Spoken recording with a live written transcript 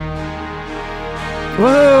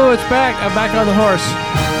Woohoo, it's back. I'm back on the horse.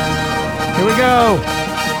 Here we go.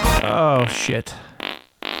 Oh, shit.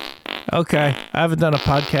 Okay, I haven't done a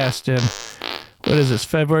podcast in, what is this,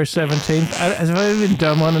 February 17th? Have I even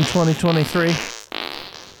done one in 2023?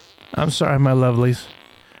 I'm sorry, my lovelies.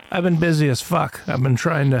 I've been busy as fuck. I've been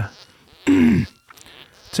trying to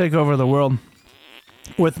take over the world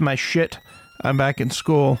with my shit. I'm back in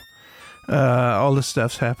school. All this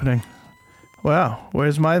stuff's happening. Wow,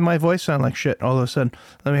 where's my voice sound like shit all of a sudden?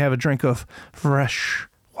 Let me have a drink of fresh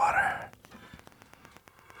water.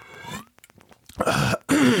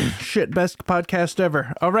 Shit, best podcast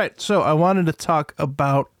ever. All right, so I wanted to talk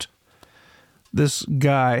about this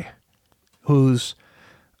guy who's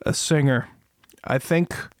a singer. I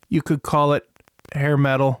think you could call it hair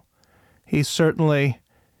metal. He certainly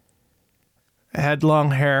had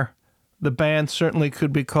long hair. The band certainly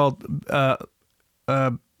could be called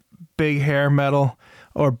big hair metal,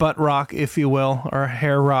 or butt rock, if you will, or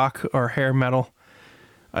hair rock, or hair metal.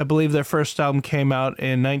 I believe their first album came out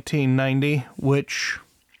in 1990, which...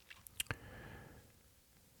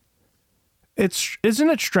 Isn't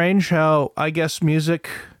it strange how, I guess, music...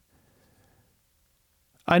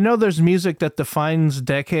 I know there's music that defines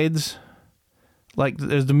decades. Like,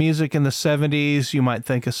 there's the music in the 70s, you might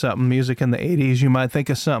think of something. Music in the 80s, you might think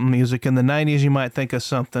of something. Music in the 90s, you might think of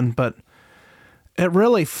something. But it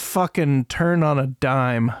really fucking turned on a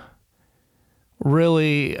dime.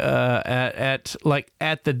 Really, at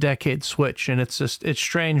the decade switch. And it's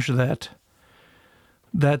strange that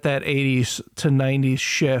 80s to 90s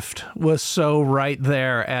shift was so right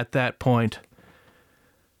there at that point.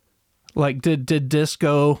 Like, did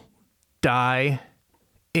disco die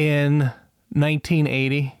in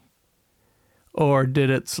 1980? Or did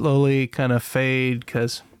it slowly kind of fade?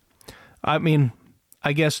 Because, I mean,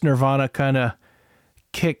 I guess Nirvana kind of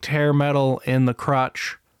kicked hair metal in the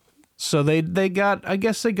crotch. So they got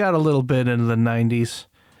a little bit into the 90s.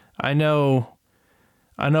 I know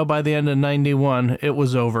by the end of 91, it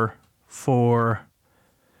was over for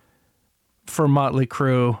Motley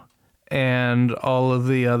Crue and all of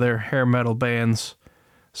the other hair metal bands.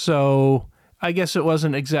 So I guess it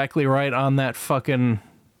wasn't exactly right on that fucking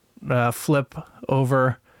flip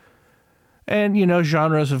over. And, you know,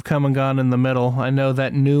 genres have come and gone in the middle. I know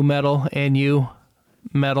that new metal and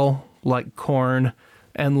metal, like Korn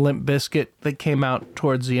and Limp Bizkit, that came out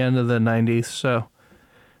towards the end of the 90s. So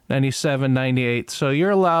 97, 98. So you're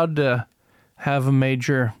allowed to have a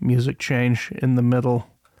major music change in the middle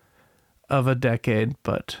of a decade.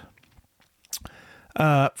 But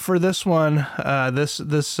for this one, this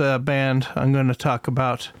band I'm going to talk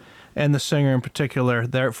about, and the singer in particular,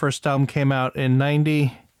 their first album came out in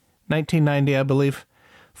 1990, I believe.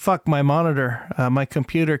 Fuck, my monitor. My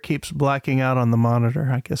computer keeps blacking out on the monitor.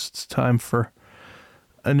 I guess it's time for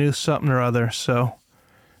a new something or other. So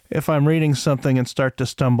if I'm reading something and start to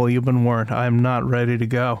stumble, you've been warned. I'm not ready to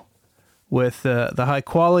go with the high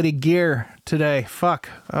quality gear today. Fuck.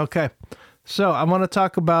 Okay. So I want to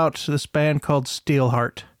talk about this band called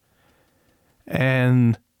Steelheart.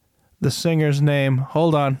 And the singer's name,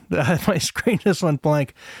 hold on, my screen just went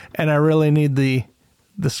blank, and I really need the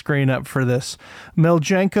screen up for this.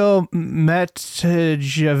 Miljenko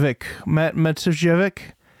Matijevic.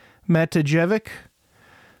 Matijevic?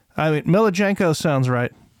 I mean, Miljenko sounds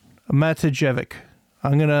right. Matijevic.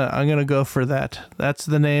 I'm gonna go for that. That's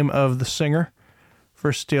the name of the singer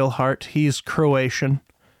for Steelheart. He's Croatian.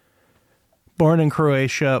 Born in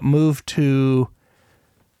Croatia, moved to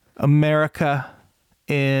America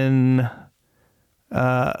in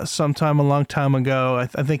sometime a long time ago. I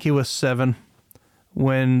think he was 7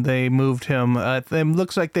 when they moved him. It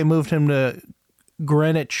looks like they moved him to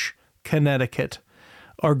Greenwich, Connecticut,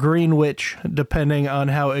 or Greenwich, depending on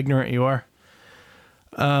how ignorant you are.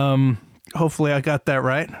 Hopefully I got that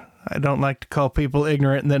right. I don't like to call people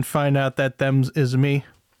ignorant and then find out that them is me.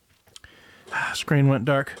 Screen went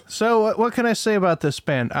dark. So what can I say about this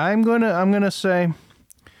band? I'm gonna say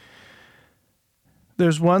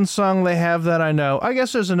there's one song they have that I know. I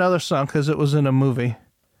guess there's another song because it was in a movie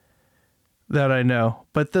that I know.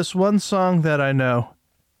 But this one song that I know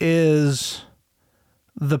is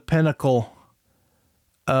the pinnacle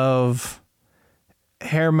of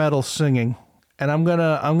hair metal singing, and I'm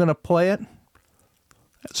gonna play it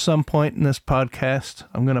at some point in this podcast.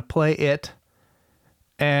 I'm gonna play it.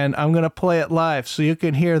 And I'm going to play it live so you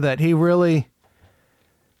can hear that he really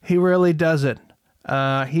does it.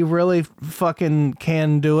 He really fucking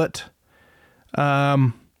can do it.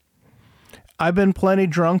 I've been plenty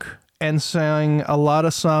drunk and sang a lot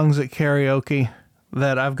of songs at karaoke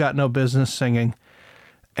that I've got no business singing.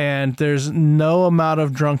 And there's no amount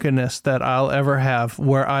of drunkenness that I'll ever have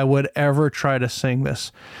where I would ever try to sing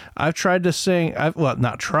this. I've tried to sing,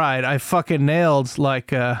 not tried, I fucking nailed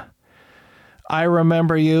like I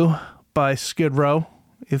Remember You by Skid Row,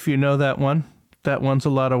 if you know that one. That one's a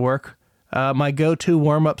lot of work. My go-to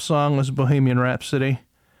warm-up song was Bohemian Rhapsody.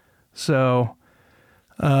 So,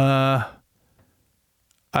 I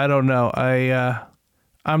don't know.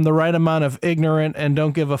 I'm the right amount of ignorant and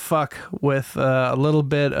don't give a fuck with a little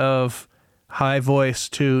bit of high voice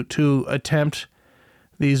to attempt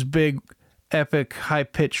these big, epic,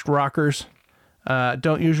 high-pitched rockers.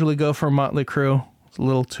 Don't usually go for Motley Crue. It's a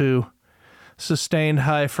little too sustained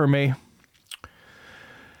high for me.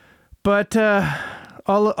 But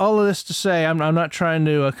all of this to say, I'm not trying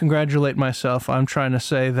to congratulate myself. I'm trying to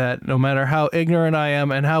say that no matter how ignorant I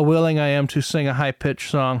am and how willing I am to sing a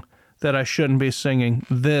high-pitched song that I shouldn't be singing,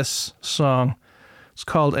 this song, it's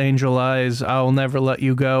called Angel Eyes, I'll Never Let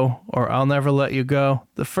You Go, or I'll Never Let You Go.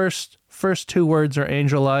 The first two words are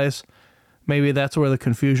Angel Eyes. Maybe that's where the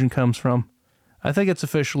confusion comes from. I think it's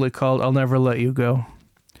officially called I'll Never Let You Go.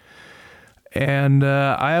 And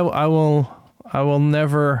I will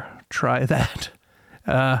never try that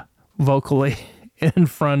vocally in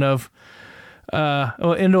front of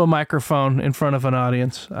into a microphone in front of an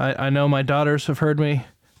audience. I know my daughters have heard me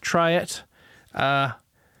try it.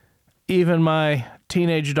 Even my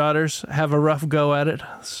teenage daughters have a rough go at it,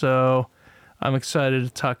 so I'm excited to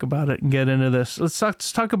talk about it and get into this.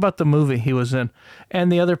 Let's talk about the movie he was in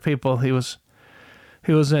and the other people he was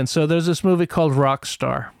in. So there's this movie called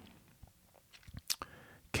Rockstar.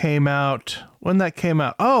 Came out when that came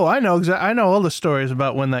out. Oh, I know all the stories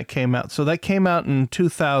about when that came out. So that came out in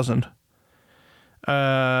 2000.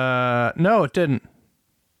 No, it didn't.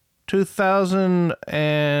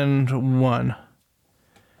 2001.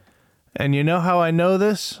 And you know how I know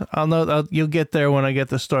this? You'll get there when I get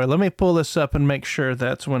the story. Let me pull this up and make sure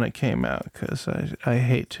that's when it came out, because I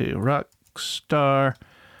hate to. Rockstar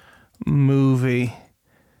movie.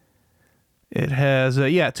 It has,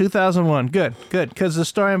 2001. Good. Because the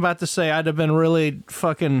story I'm about to say, I'd have been really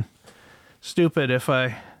fucking stupid if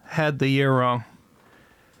I had the year wrong.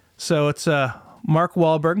 So it's Mark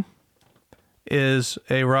Wahlberg is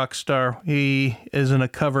a rock star. He is in a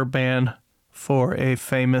cover band for a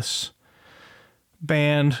famous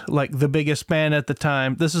band, like the biggest band at the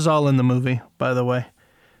time. This is all in the movie, by the way.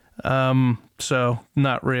 So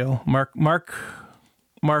not real. Mark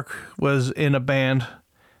was in a band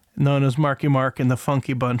known as Marky Mark and the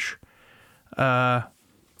Funky Bunch about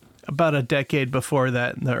a decade before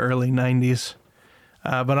that, in the early 90s.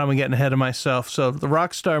 But I'm getting ahead of myself. So the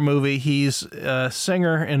Rockstar movie, he's a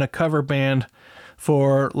singer in a cover band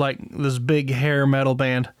for like this big hair metal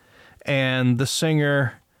band, and the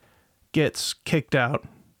singer gets kicked out,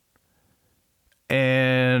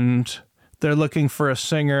 and they're looking for a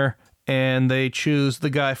singer, and they choose the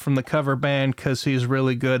guy from the cover band because he's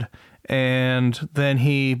really good. And then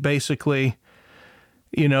he basically,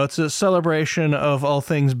 it's a celebration of all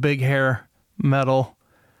things big hair metal,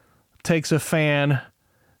 takes a fan,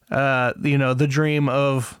 the dream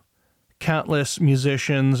of countless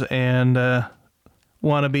musicians and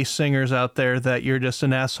wannabe singers out there, that you're just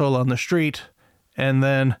an asshole on the street, and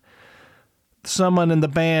then someone in the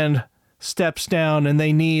band steps down and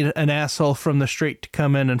they need an asshole from the street to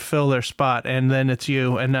come in and fill their spot, and then it's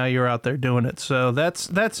you, and now you're out there doing it. So that's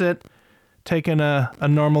it. Taking a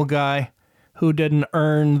normal guy who didn't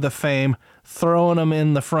earn the fame, throwing him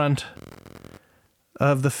in the front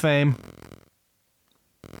of the fame.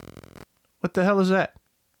 What the hell is that?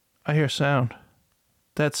 I hear sound.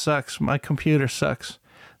 That sucks. My computer sucks.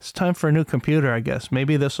 It's time for a new computer, I guess.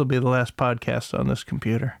 Maybe this will be the last podcast on this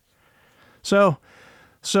computer. So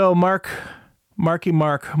Marky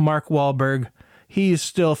Mark, Mark Wahlberg, he's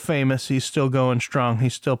still famous. He's still going strong.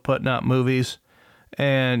 He's still putting out movies.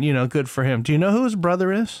 And, good for him. Do you know who his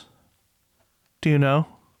brother is? Do you know?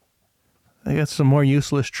 I got some more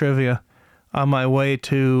useless trivia on my way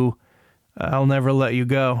to I'll Never Let You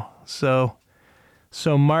Go. So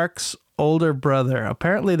Mark's older brother,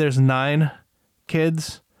 apparently there's 9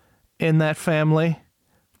 kids in that family.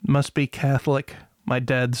 Must be Catholic. My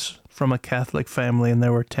dad's from a Catholic family, and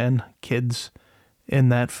there were 10 kids in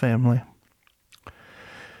that family.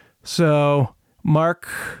 So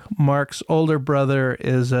Mark's older brother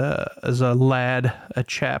is a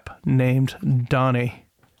chap named Donnie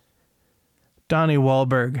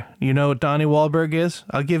Wahlberg. You know what Donnie Wahlberg is?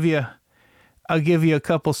 I'll give you a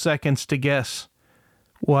couple seconds to guess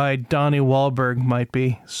why Donnie Wahlberg might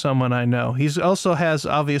be someone I know. He also has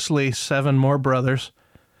obviously 7 more brothers.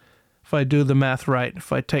 If I do the math right,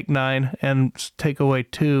 if I take 9 and take away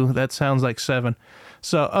 2, that sounds like 7.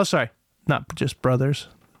 So, sorry, not just brothers,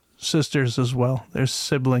 sisters as well. There's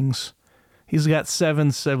siblings. He's got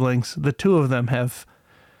 7 siblings. The 2 of them have,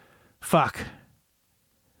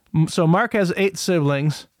 So Mark has 8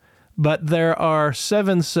 siblings, but there are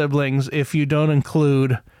 7 siblings if you don't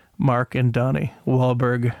include Mark and Donnie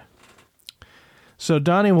Wahlberg. So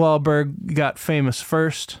Donnie Wahlberg got famous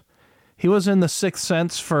first. He was in The Sixth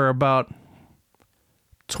Sense for about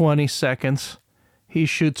 20 seconds. He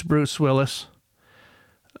shoots Bruce Willis.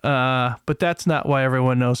 But that's not why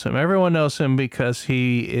everyone knows him. Everyone knows him because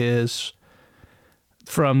he is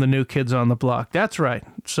from the New Kids on the Block. That's right.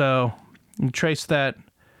 So you trace the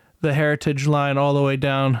heritage line all the way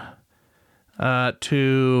down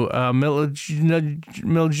to Miljenko.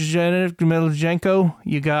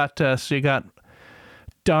 You got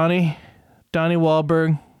Donnie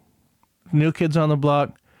Wahlberg, New Kids on the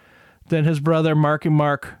Block. Then his brother Marky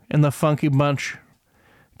Mark and the Funky Bunch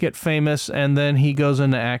get famous, and then he goes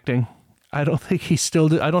into acting. I don't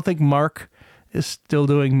think Mark is still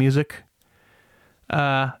doing music.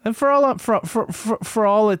 And for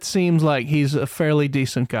all it seems like he's a fairly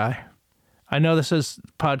decent guy. I know this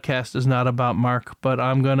podcast is not about Mark, but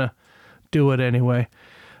I'm gonna do it anyway.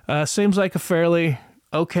 Seems like a fairly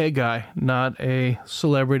okay guy, not a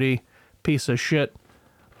celebrity piece of shit.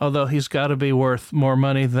 Although he's got to be worth more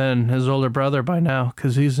money than his older brother by now,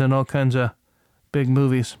 because he's in all kinds of big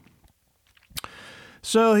movies.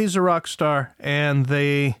 So he's a rock star, and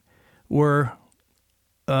they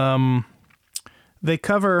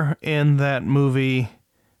cover in that movie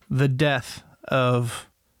the death of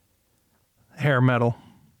hair metal.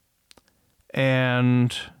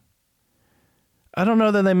 And I don't know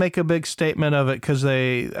that they make a big statement of it, because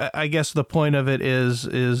I guess the point of it is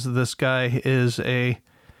this guy is a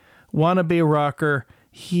wannabe rocker.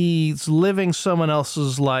 He's living someone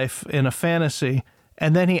else's life in a fantasy,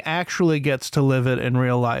 and then he actually gets to live it in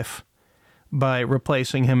real life by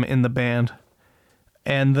replacing him in the band.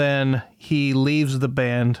 And then he leaves the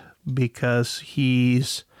band because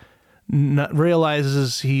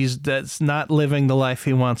realizes that's not living the life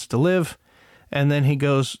he wants to live. And then he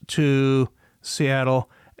goes to Seattle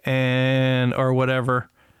or whatever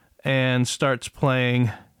and starts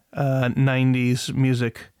playing 90s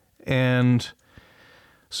music. And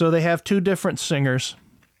so they have 2 different singers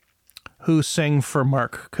who sing for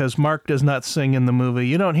Mark, because Mark does not sing in the movie.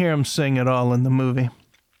 You don't hear him sing at all in the movie.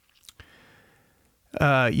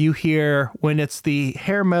 You hear, when it's the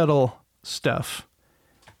hair metal stuff,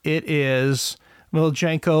 it is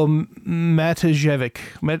Miljenko Matijevic.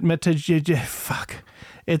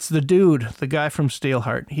 It's the dude, the guy from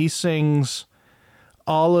Steelheart. He sings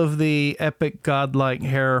all of the epic godlike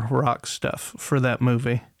hair rock stuff for that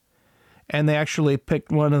movie. And they actually picked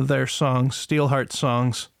one of their songs, Steelheart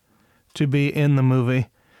songs, to be in the movie.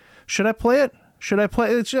 Should I play it? I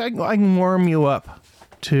can warm you up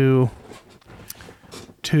to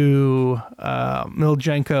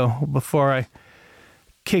Miljenko before I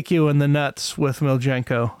kick you in the nuts with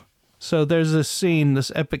Miljenko. So there's this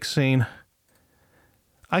epic scene.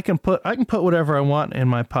 I can put whatever I want in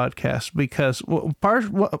my podcast, because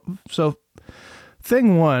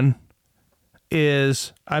thing 1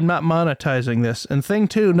 is I'm not monetizing this, and thing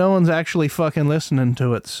 2, no one's actually fucking listening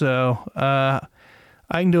to it. So I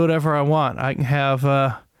can do whatever I want. I can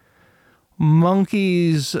have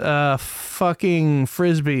monkeys fucking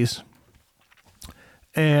frisbees,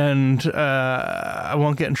 and I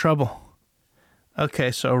won't get in trouble. Okay,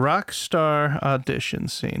 so rock star audition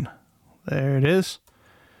scene. There it is.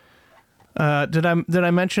 Did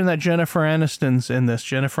I mention that Jennifer Aniston's in this?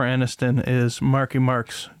 Jennifer Aniston is Marky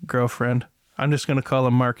Mark's girlfriend. I'm just going to call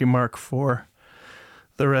him Marky Mark for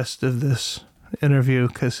the rest of this interview,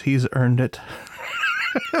 because he's earned it.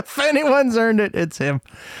 If anyone's earned it, it's him.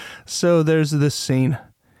 So there's this scene.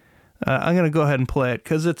 I'm going to go ahead and play it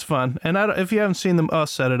because it's fun. And if you haven't seen them, I'll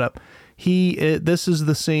set it up. This is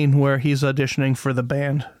the scene where he's auditioning for the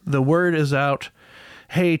band. The word is out.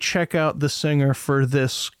 Hey, check out the singer for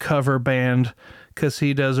this cover band, because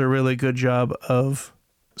he does a really good job of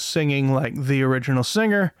singing like the original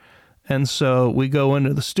singer. And so we go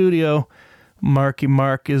into the studio. Marky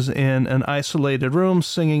Mark is in an isolated room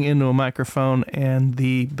singing into a microphone, and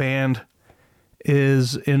the band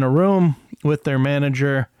is in a room with their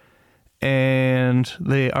manager, and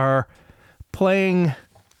they are playing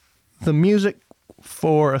the music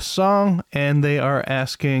for a song, and they are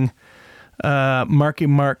asking Marky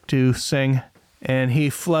Mark to sing, and he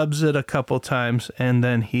flubs it a couple times, and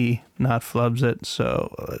then he not flubs it.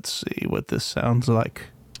 So let's see what this sounds like.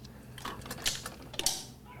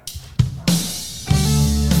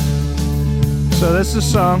 So this is a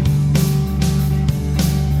song.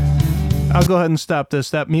 I'll go ahead and stop this.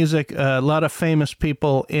 That music, a lot of famous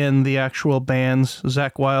people in the actual bands.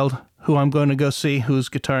 Zakk Wylde, who I'm going to go see, who's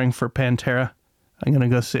guitaring for Pantera. I'm going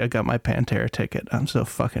to go see. I got my Pantera ticket. I'm so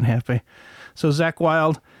fucking happy. So Zakk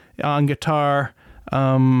Wylde on guitar.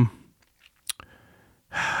 Why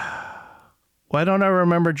don't I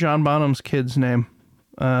remember John Bonham's kid's name?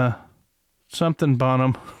 Something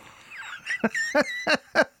Bonham.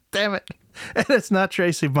 Damn it. And it's not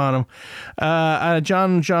Tracy Bonham.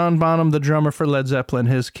 John Bonham, the drummer for Led Zeppelin,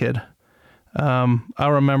 his kid. I'll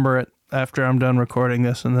remember it after I'm done recording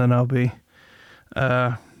this, and then I'll be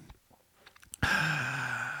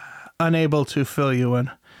unable to fill you in.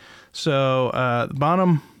 So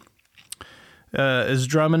Bonham is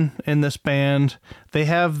drumming in this band. They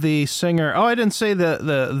have the singer. Oh, I didn't say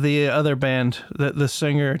the other band, the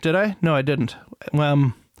singer. Did I? No, I didn't.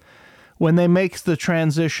 When they make the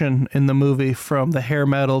transition in the movie from the hair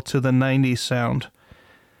metal to the 90s sound,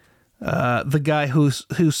 the guy who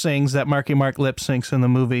sings that Marky Mark lip syncs in the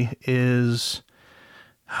movie is,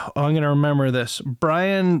 I'm going to remember this,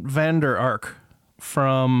 Brian Vander Ark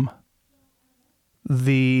from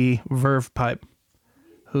the Verve Pipe,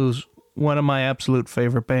 who's one of my absolute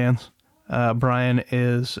favorite bands. Brian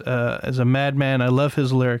is a madman. I love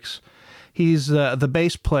his lyrics. He's the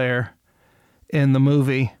bass player in the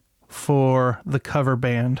movie for the cover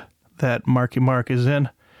band that Marky Mark is in.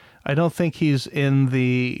 I don't think he's in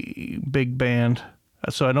the big band,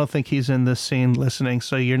 so I don't think he's in this scene listening,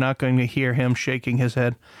 so you're not going to hear him shaking his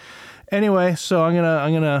head. Anyway, so I'm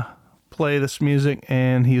gonna play this music,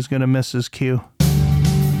 and he's gonna miss his cue.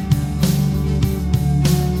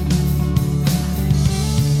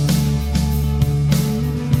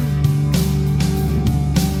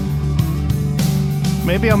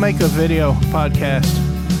 Maybe I'll make a video podcast.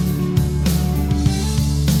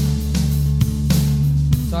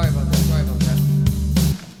 Sorry about that.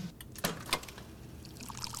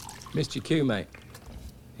 Missed your cue, mate.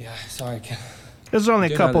 Yeah, sorry, Ken. There's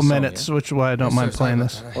only a couple minutes, yeah? which is why I don't mind playing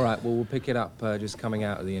this. All right, well, we'll pick it up just coming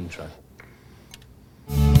out of the intro.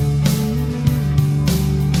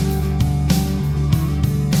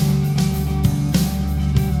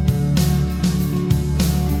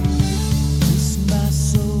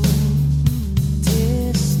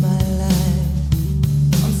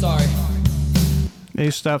 He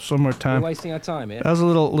stops one more time. We're wasting our time here. That was a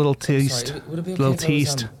little taste. Would it be okay Little if I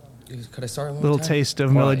was, taste. Could I start one Little more time? taste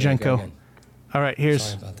of All right, yeah, Miljenko. go again. All right,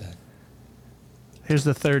 Sorry about that. here's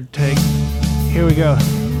the third take. Here we go.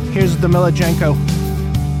 Here's the Miljenko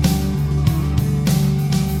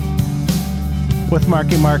with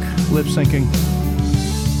Marky Mark lip syncing.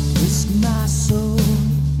 Risk my soul,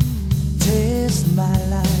 taste my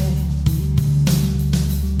life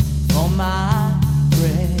for my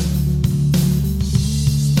bread.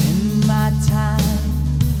 Spend my time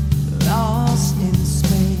lost in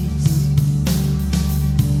space.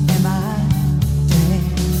 Am I dead?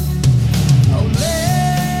 Oh,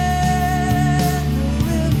 let the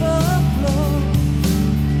river flow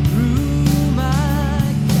through my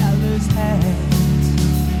callous hands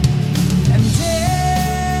and take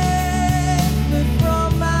me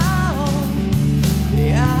from my home. The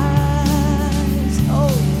eyes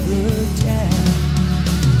hold the chance.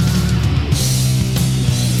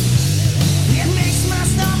 It makes my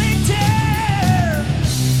stomach turn.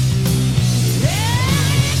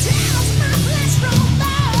 It tears my flesh from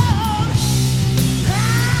bone. I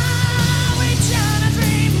return a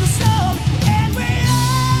dream to soul, and we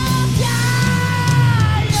all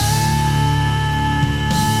die young.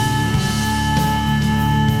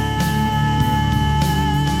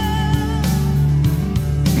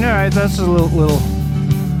 All right, that's a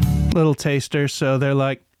little taster. So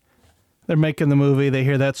they're making the movie. They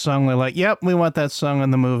hear that song. They're like, "Yep, we want that song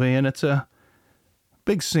in the movie," and it's a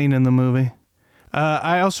big scene in the movie.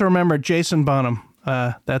 I also remember Jason Bonham.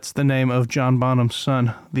 That's the name of John Bonham's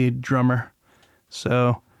son, the drummer.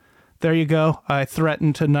 So there you go. I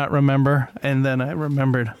threatened to not remember, and then I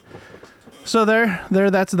remembered. So there.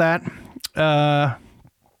 That's that.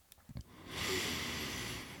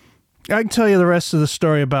 I can tell you the rest of the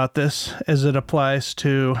story about this as it applies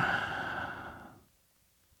to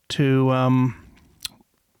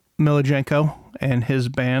Miljenko and his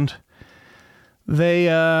band. They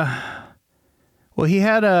he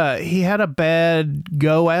had a bad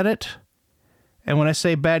go at it. And when I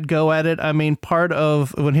say bad go at it, I mean part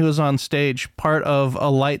of when he was on stage, part of a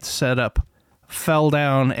light setup fell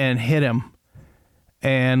down and hit him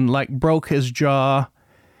and broke his jaw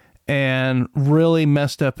and really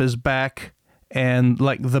messed up his back, and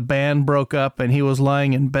the band broke up and he was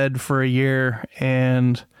lying in bed for a year,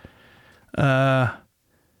 and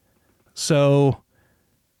so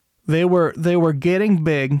They were getting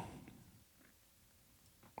big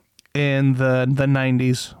in the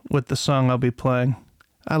 90s with the song I'll be playing.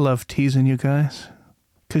 I love teasing you guys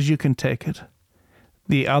because you can take it.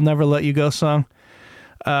 The I'll Never Let You Go song.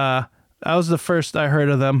 That was the first I heard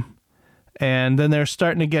of them. And then they're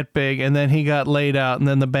starting to get big, and then he got laid out, and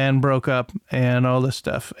then the band broke up and all this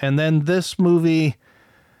stuff. And then this movie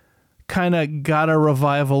kind of got a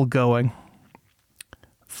revival going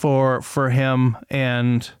for him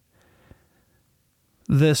and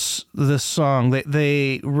this song.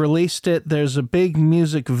 They released it. There's a big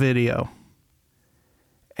music video.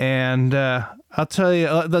 And I'll tell you,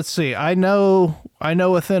 let's see. I know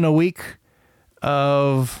within a week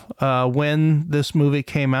of when this movie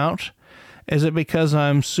came out. Is it because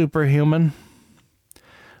I'm superhuman?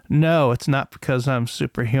 No, it's not because I'm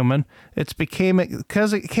superhuman. It's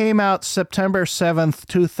because it came out September 7th,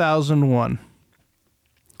 2001.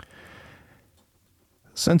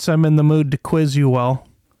 Since I'm in the mood to quiz you all,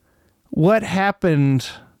 what happened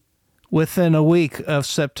within a week of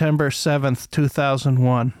September 7th,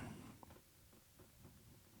 2001?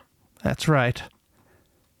 That's right.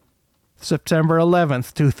 September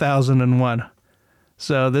 11th, 2001.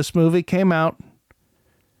 So this movie came out.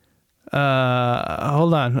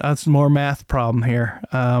 Hold on, that's more math problem here.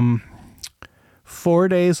 4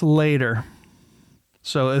 days later.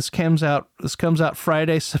 So this comes out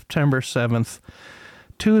Friday, September 7th.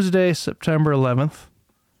 Tuesday, September 11th.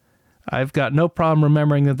 I've got no problem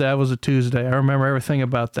remembering that was a Tuesday. I remember everything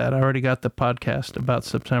about that. I already got the podcast about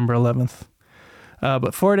September 11th.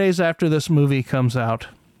 But 4 days after this movie comes out,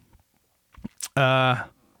 the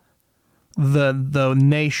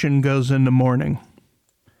nation goes into mourning.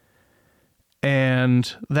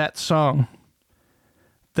 And that song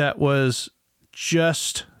that was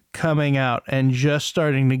just coming out and just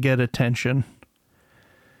starting to get attention,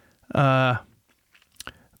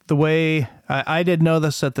 the way, I didn't know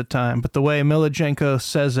this at the time, but the way Miljenko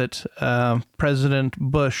says it, President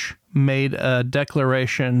Bush made a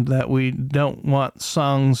declaration that we don't want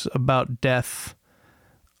songs about death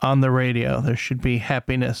on the radio. There should be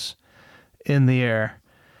happiness in the air.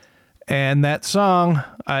 And that song,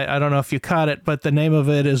 I don't know if you caught it, but the name of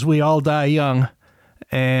it is We All Die Young.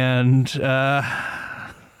 And I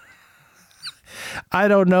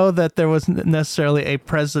don't know that there was necessarily a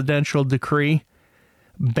presidential decree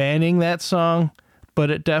banning that song, but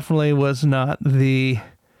it definitely was not the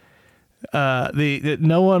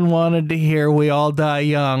no one wanted to hear We All Die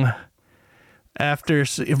Young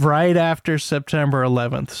right after September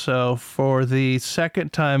 11th. So for the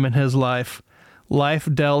second time in his life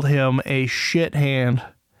dealt him a shit hand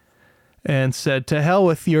and said, to hell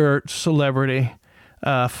with your celebrity.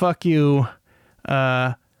 Fuck you.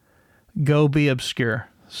 Go be obscure.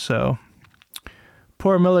 So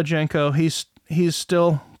poor Miljenko, he's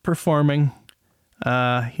still performing.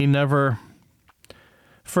 He never,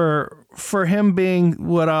 for him being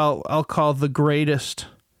what I'll call the greatest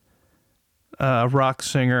rock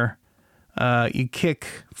singer, you kick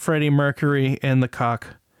Freddie Mercury in the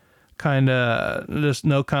cock. Kind of just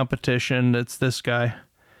no competition. It's this guy.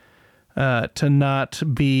 To not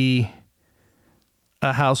be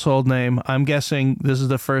a household name. I'm guessing this is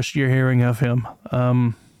the first you're hearing of him.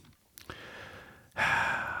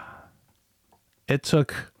 It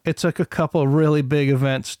took a couple really big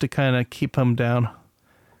events to kind of keep him down.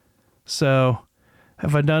 So,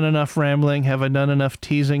 have I done enough rambling? Have I done enough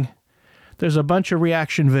teasing? There's a bunch of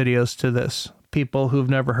reaction videos to this. People who've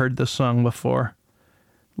never heard this song before,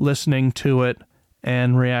 listening to it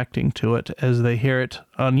and reacting to it as they hear it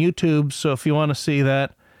on YouTube. So if you want to see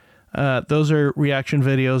that, those are reaction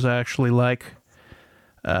videos I actually like.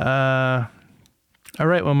 All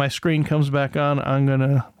right, when my screen comes back on, I'm going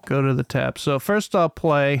to go to the tab. So first I'll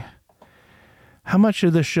play. How much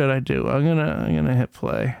of this should I do? I'm going to hit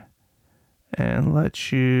play and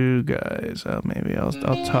let you guys, maybe I'll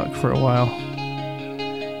talk for a while.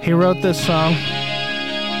 He wrote this song,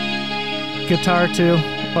 guitar too,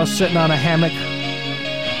 while sitting on a hammock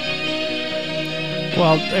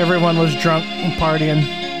while everyone was drunk and partying.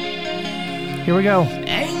 Here we go.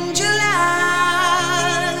 Angel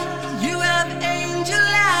eyes, you have angel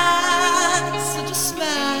eyes, such a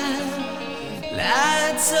smile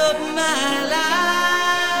lights up my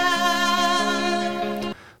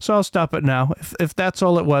life. So I'll stop it now. If that's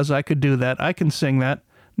all it was, I could do that. I can sing that.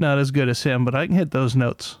 Not as good as him, but I can hit those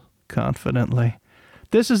notes confidently.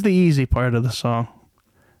 This is the easy part of the song.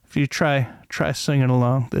 If you try singing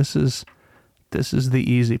along, this is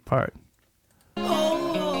the easy part. Your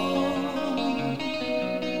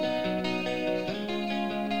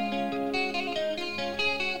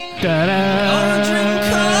dream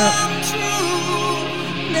come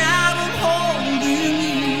true. Now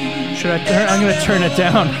I'm gonna turn it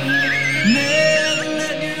down.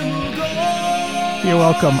 You're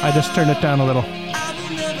welcome. I just turned it down a little.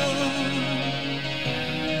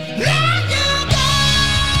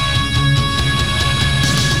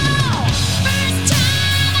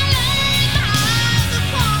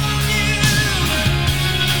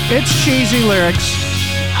 It's cheesy lyrics.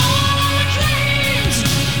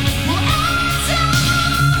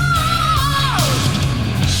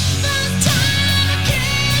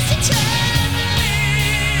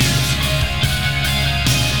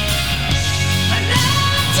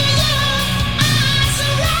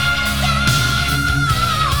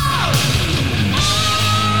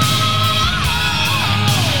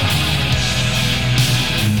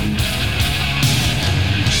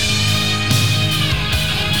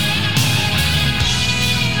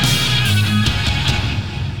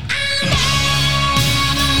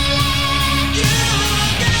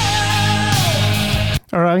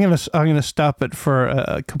 All right, I'm gonna stop it for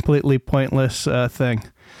a completely pointless thing.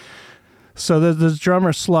 So there's this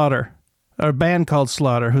drummer Slaughter, or a band called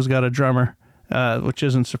Slaughter, who's got a drummer, which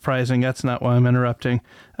isn't surprising. That's not why I'm interrupting.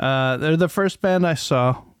 They're the first band I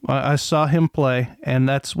saw. I saw him play, and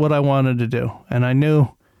that's what I wanted to do. And I knew,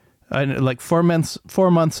 like 4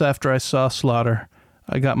 months after I saw Slaughter,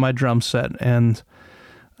 I got my drum set, and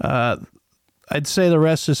I'd say the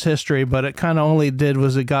rest is history, but it kind of only did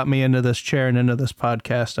was it got me into this chair and into this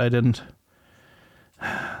podcast.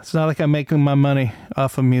 It's not like I'm making my money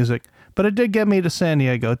off of music, but it did get me to San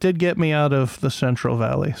Diego. It did get me out of the Central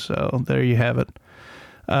Valley. So there you have it.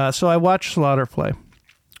 So I watched Slaughter play,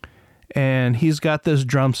 and he's got this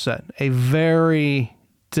drum set, a very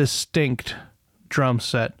distinct drum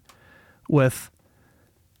set with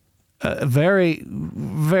a very,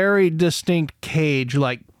 very distinct cage,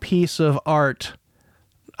 like piece of art.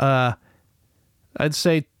 I'd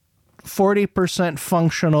say 40%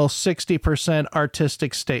 functional, 60%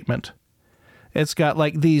 artistic statement. It's got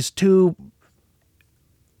like these two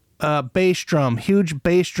huge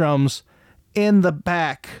bass drums in the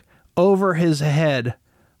back over his head,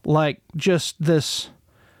 like just this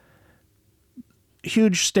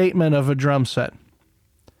huge statement of a drum set.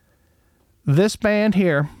 This band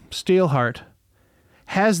here, Steelheart,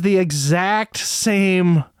 has the exact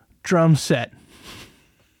same drum set.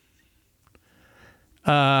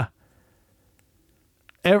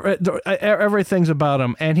 Everything's about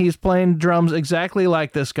him, and he's playing drums exactly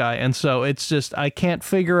like this guy, and so it's just, I can't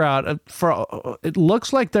figure out, it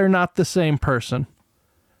looks like they're not the same person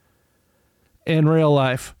in real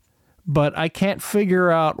life, but I can't figure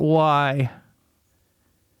out why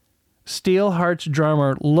Steelheart's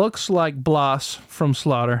drummer looks like Blas from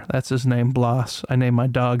Slaughter. That's his name, Blas. I named my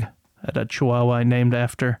dog. I had a Chihuahua I named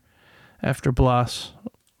after Blas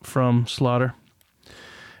from Slaughter.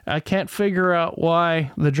 I can't figure out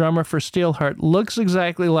why the drummer for Steelheart looks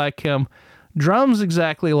exactly like him, drums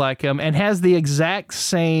exactly like him, and has the exact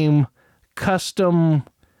same custom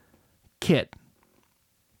kit.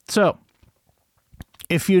 So,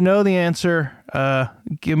 if you know the answer,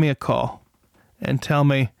 give me a call and tell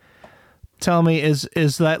me,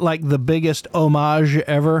 is that like the biggest homage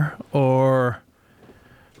ever, or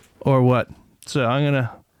what? So I'm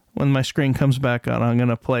gonna, when my screen comes back on, I'm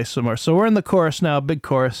gonna play some more. So we're in the chorus now, big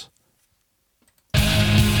chorus.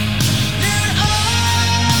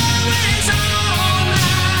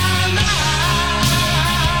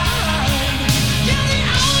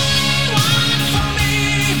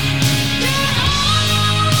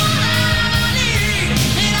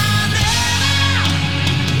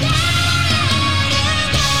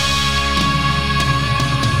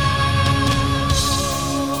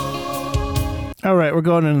 All right, we're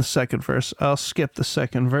going into the second verse. I'll skip the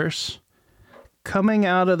second verse. Coming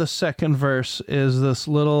out of the second verse is this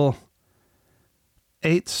little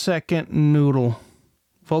 8-second noodle.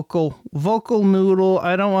 Vocal noodle.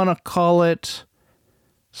 I don't want to call it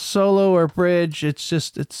solo or bridge. It's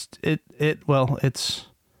just, he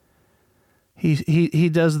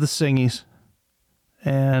does the singies.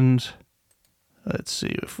 And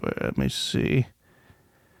let me see.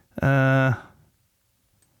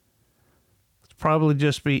 Probably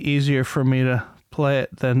just be easier for me to play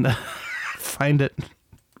it than find it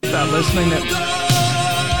without listening to it.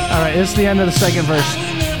 All right, it's the end of the second verse.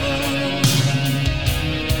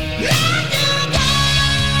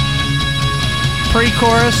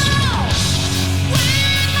 Pre-chorus.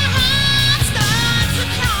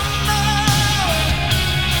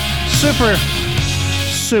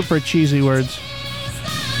 Super cheesy words.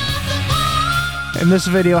 And this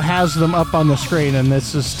video has them up on the screen, and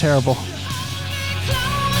this is terrible.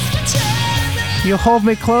 You hold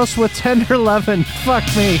me close with tender lovin'. Fuck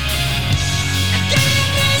me.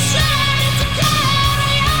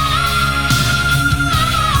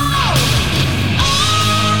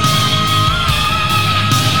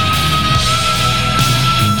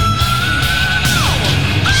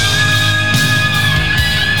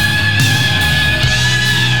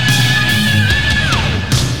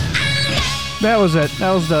 That was it.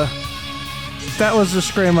 That was the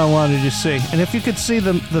scream I wanted you to see. And if you could see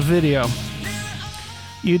the video,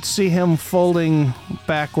 you'd see him folding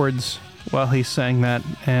backwards while he sang that,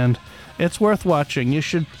 and it's worth watching. You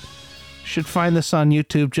should find this on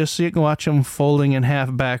YouTube just so you can watch him folding in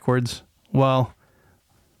half backwards. Well,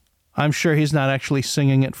 I'm sure he's not actually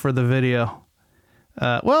singing it for the video.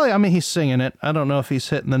 Well, I mean, he's singing it. I don't know if he's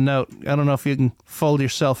hitting the note. I don't know if you can fold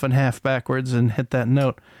yourself in half backwards and hit that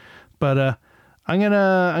note. But I'm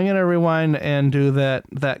gonna rewind and do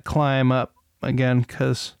that climb up again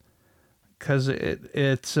because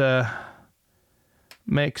it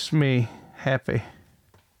makes me happy.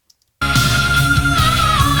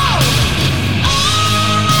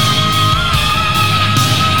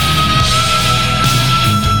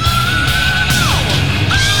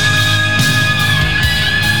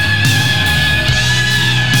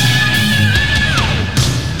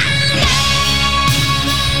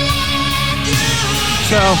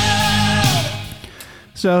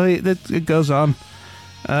 So it goes on.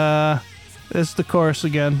 It's the chorus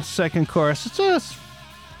again. Second chorus. It's a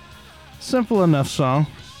simple enough song.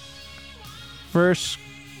 Verse,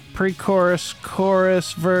 pre-chorus,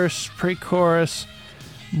 chorus, verse, pre-chorus,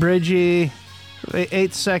 bridgey,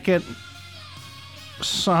 8-second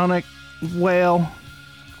sonic wail.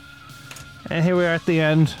 And here we are at the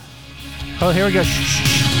end. Oh, here we go.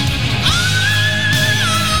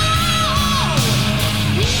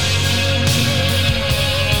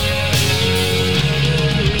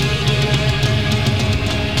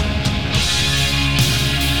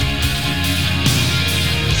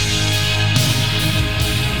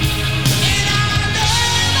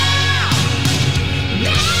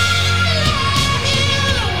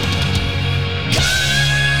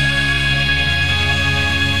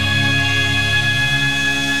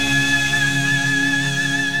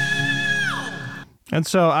 And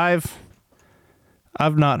so I've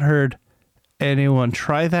not heard anyone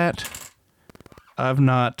try that.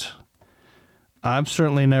 I'm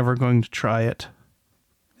certainly never going to try it.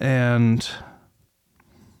 And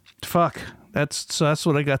fuck, that's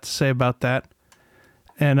what I got to say about that.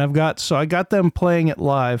 And I got them playing it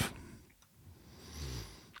live.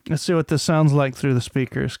 Let's see what this sounds like through the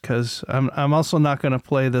speakers, because I'm also not going to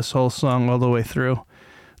play this whole song all the way through.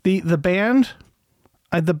 The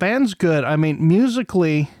band's good. I mean,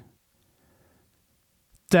 musically,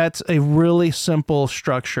 that's a really simple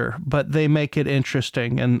structure, but they make it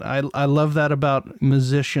interesting. And I love that about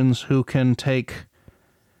musicians who can take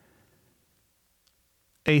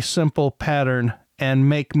a simple pattern and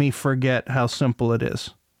make me forget how simple it is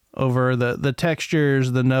over the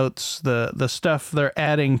textures, the notes, the stuff they're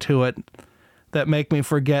adding to it that make me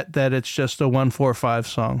forget that it's just a 1-4-5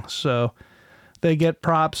 song. So they get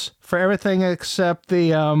props for everything except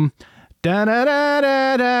the da da da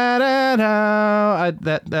da da da.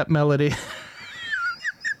 That melody.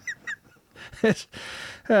 It's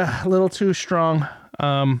a little too strong.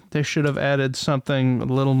 They should have added something a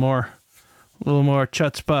little more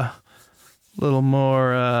chutzpah, a little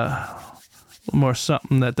more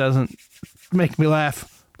something that doesn't make me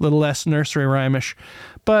laugh, a little less nursery rhymish.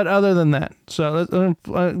 But other than that, so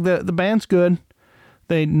the band's good.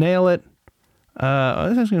 They nail it.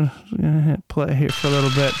 I'm just gonna play here for a little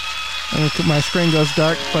bit. My screen goes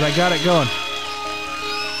dark, but I got it going.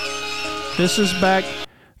 This is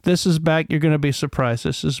back. You're gonna be surprised.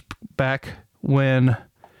 This is back when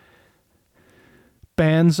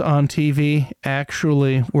bands on TV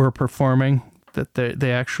actually were performing. That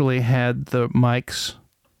they actually had the mics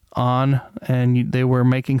on and they were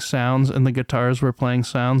making sounds and the guitars were playing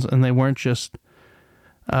sounds, and they weren't just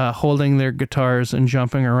holding their guitars and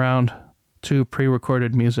jumping around to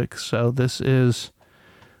pre-recorded music. So this is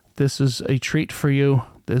a treat for you.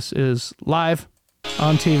 This is live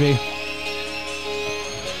on TV.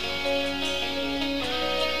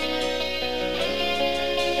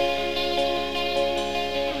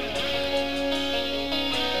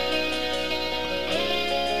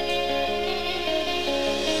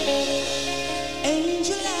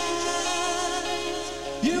 Angel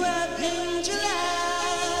eyes, you have angel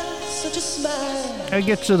eyes, such a smile. I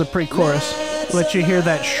get to the pre-chorus, let you hear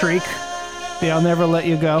that shriek, the "I'll never let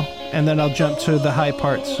you go," and then I'll jump to the high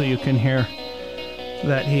parts so you can hear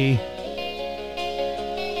that he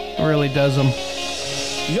really does them.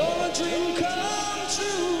 Your dream come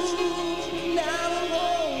true. Now I'm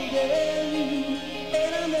holding you,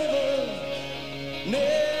 and I'll never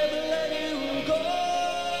let you go.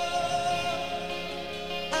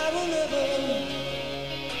 I will never let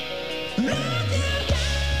you go.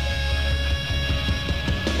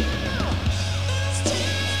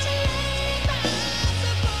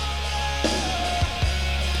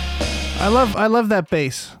 I love that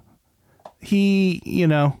bass. He,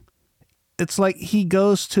 it's like he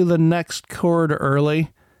goes to the next chord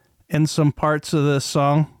early in some parts of this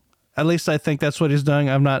song. At least I think that's what he's doing.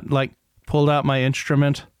 I've not pulled out my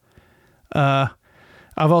instrument. I've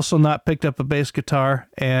also not picked up a bass guitar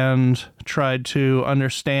and tried to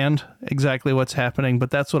understand exactly what's happening,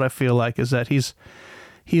 but that's what I feel like, is that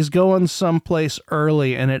he's going someplace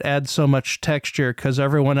early, and it adds so much texture because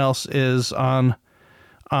everyone else is on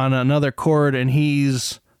another chord and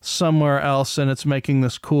he's somewhere else, and it's making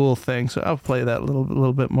this cool thing. So I'll play that a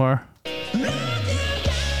little bit more.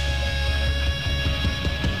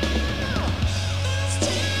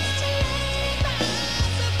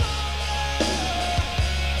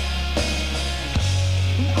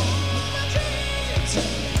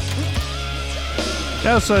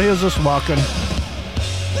 Oh, so he was just walking.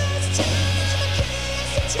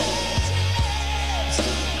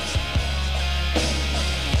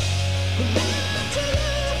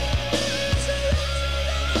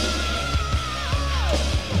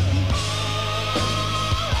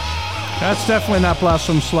 That's definitely not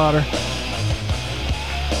Blossom Slaughter.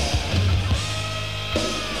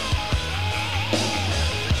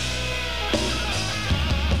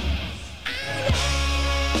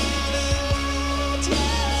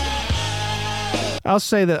 I'll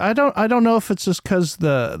say that I don't know if it's just because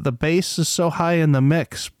the bass is so high in the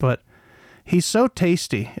mix, but he's so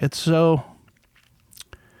tasty. It's so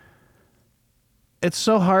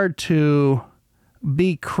hard to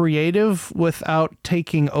be creative without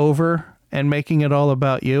taking over and making it all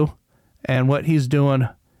about you. And what he's doing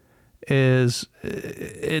is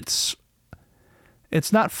it's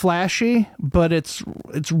not flashy, but it's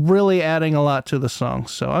really adding a lot to the song.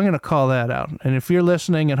 So I'm going to call that out. And if you're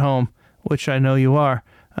listening at home, which I know you are,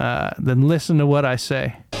 then listen to what I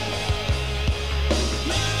say.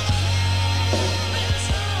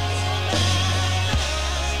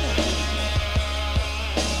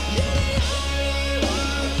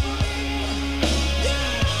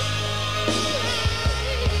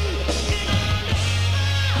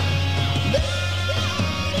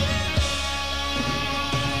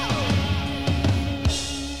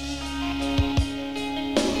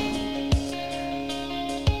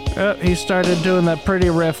 He started doing that pretty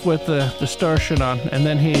riff with the distortion on, and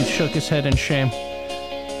then he shook his head in shame.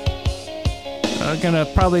 I'm gonna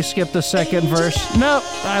probably skip the second verse. Nope,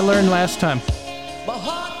 I learned last time.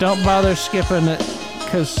 Don't bother skipping it,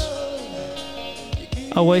 because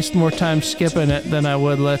I'll waste more time skipping it than I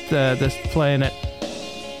would let this playing it.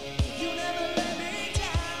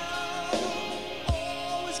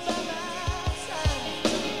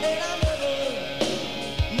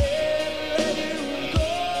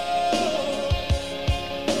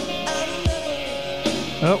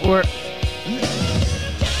 Oh, we're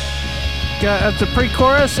got the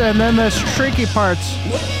pre-chorus and then the shrieky parts.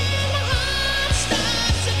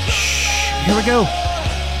 Shh, here we go.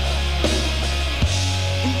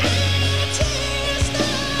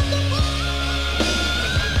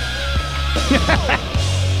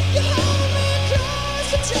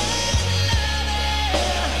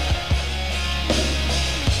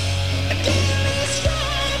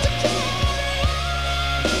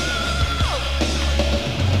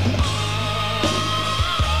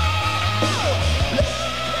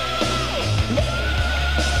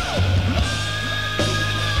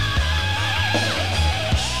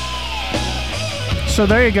 So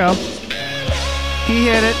there you go. He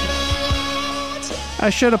hit it. I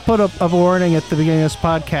should have put a warning at the beginning of this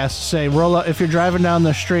podcast to say, roll up if you're driving down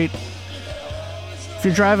the street. If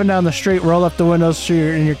you're driving down the street, roll up the windows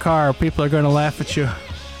in your car, or people are going to laugh at you.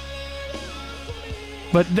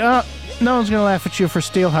 But no one's going to laugh at you for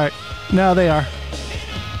Steelheart. No, they are.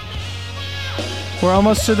 We're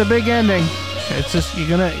almost to the big ending. It's just you're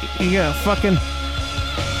gonna fucking.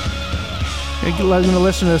 I'm going to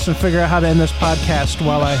listen to this and figure out how to end this podcast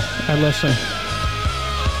while I listen.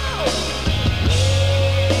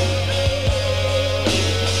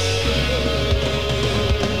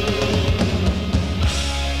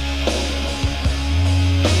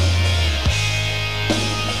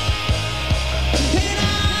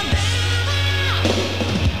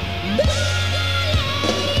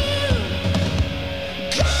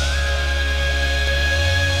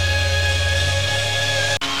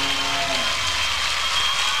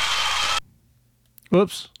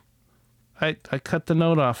 Whoops. I cut the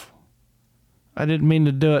note off. I didn't mean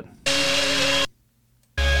to do it.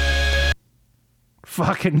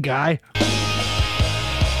 Fucking guy.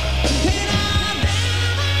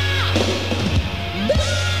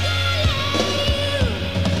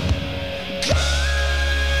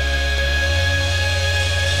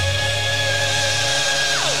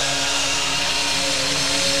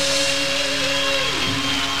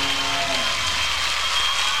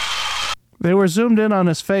 They were zoomed in on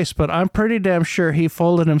his face, but I'm pretty damn sure he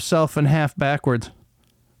folded himself in half backwards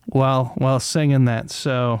while singing that.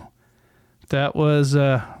 So that was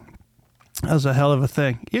a hell of a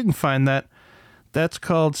thing. You can find that. That's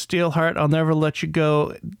called Steelheart, I'll Never Let You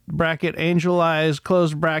Go, bracket, Angel Eyes,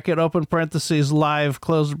 closed bracket, open parentheses, live,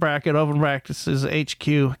 closed bracket, open parentheses, HQ,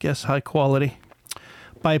 I guess high quality,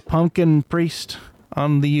 by Pumpkin Priest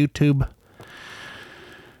on the YouTube.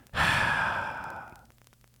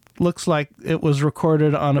 Looks like it was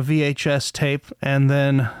recorded on a VHS tape and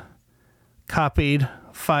then copied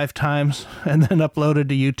 5 times and then uploaded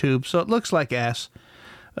to YouTube. So it looks like ass.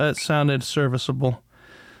 It sounded serviceable.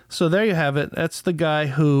 So there you have it. That's the guy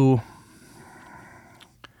who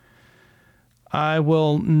I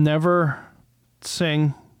will never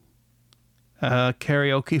sing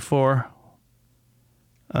karaoke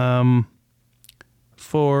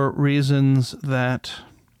for reasons that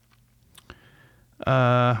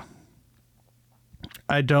I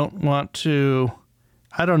don't want to.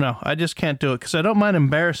 I don't know. I just can't do it because I don't mind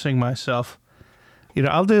embarrassing myself. You know,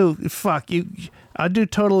 I'll do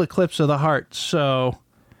Total Eclipse of the Heart. So.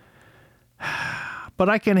 But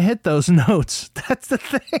I can hit those notes. That's the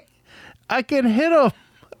thing. I can hit them.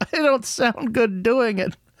 I don't sound good doing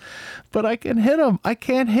it, but I can hit them. I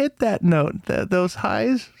can't hit that note. Those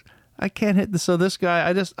highs, I can't hit. So this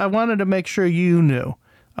guy, I wanted to make sure you knew.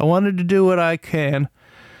 I wanted to do what I can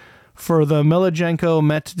for the Miljenko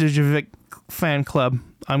Matijevic fan club.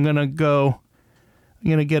 I'm going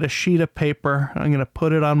to get a sheet of paper. I'm going to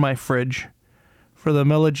put it on my fridge for the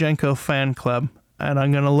Miljenko fan club. And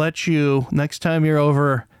I'm going to let you, next time you're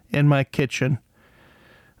over in my kitchen,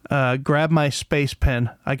 grab my space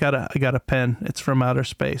pen. I got a pen. It's from outer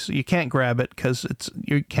space. You can't grab it because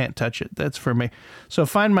you can't touch it. That's for me. So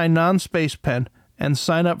find my non-space pen and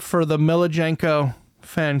sign up for the Miljenko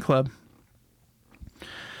fan club.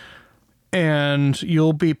 And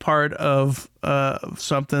you'll be part of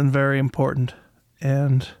something very important.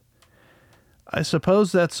 And I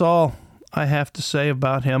suppose that's all I have to say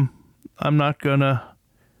about him. I'm not going to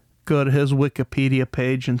go to his Wikipedia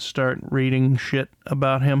page and start reading shit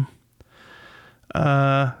about him.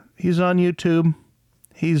 He's on YouTube.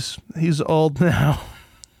 He's old now.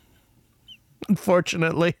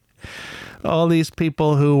 Unfortunately, all these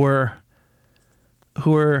people who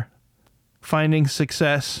were finding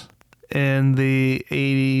success in the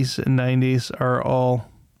 80s and 90s are all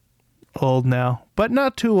old now, but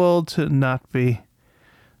not too old to not be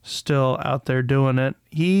still out there doing it.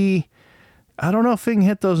 I don't know if he can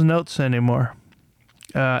hit those notes anymore.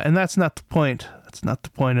 And that's not the point. That's not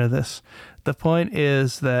the point of this. The point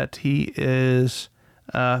is that he is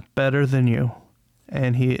better than you.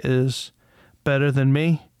 And he is better than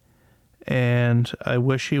me. And I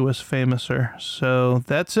wish he was famouser. So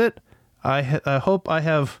that's it. I hope I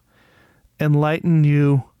have enlightened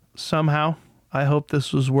you somehow. I hope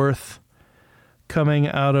this was worth coming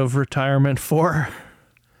out of retirement for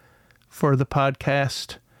the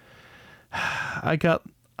podcast. I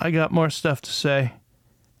got more stuff to say.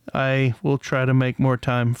 I will try to make more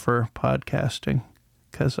time for podcasting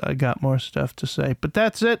because I got more stuff to say. But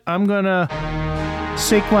that's it. I'm going to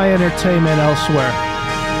seek my entertainment elsewhere.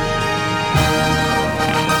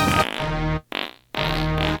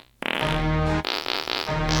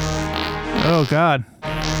 Oh, God.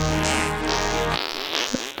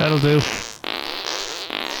 That'll do.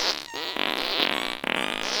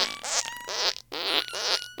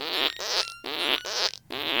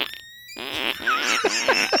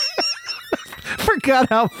 Forgot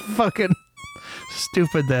how fucking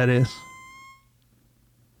stupid that is.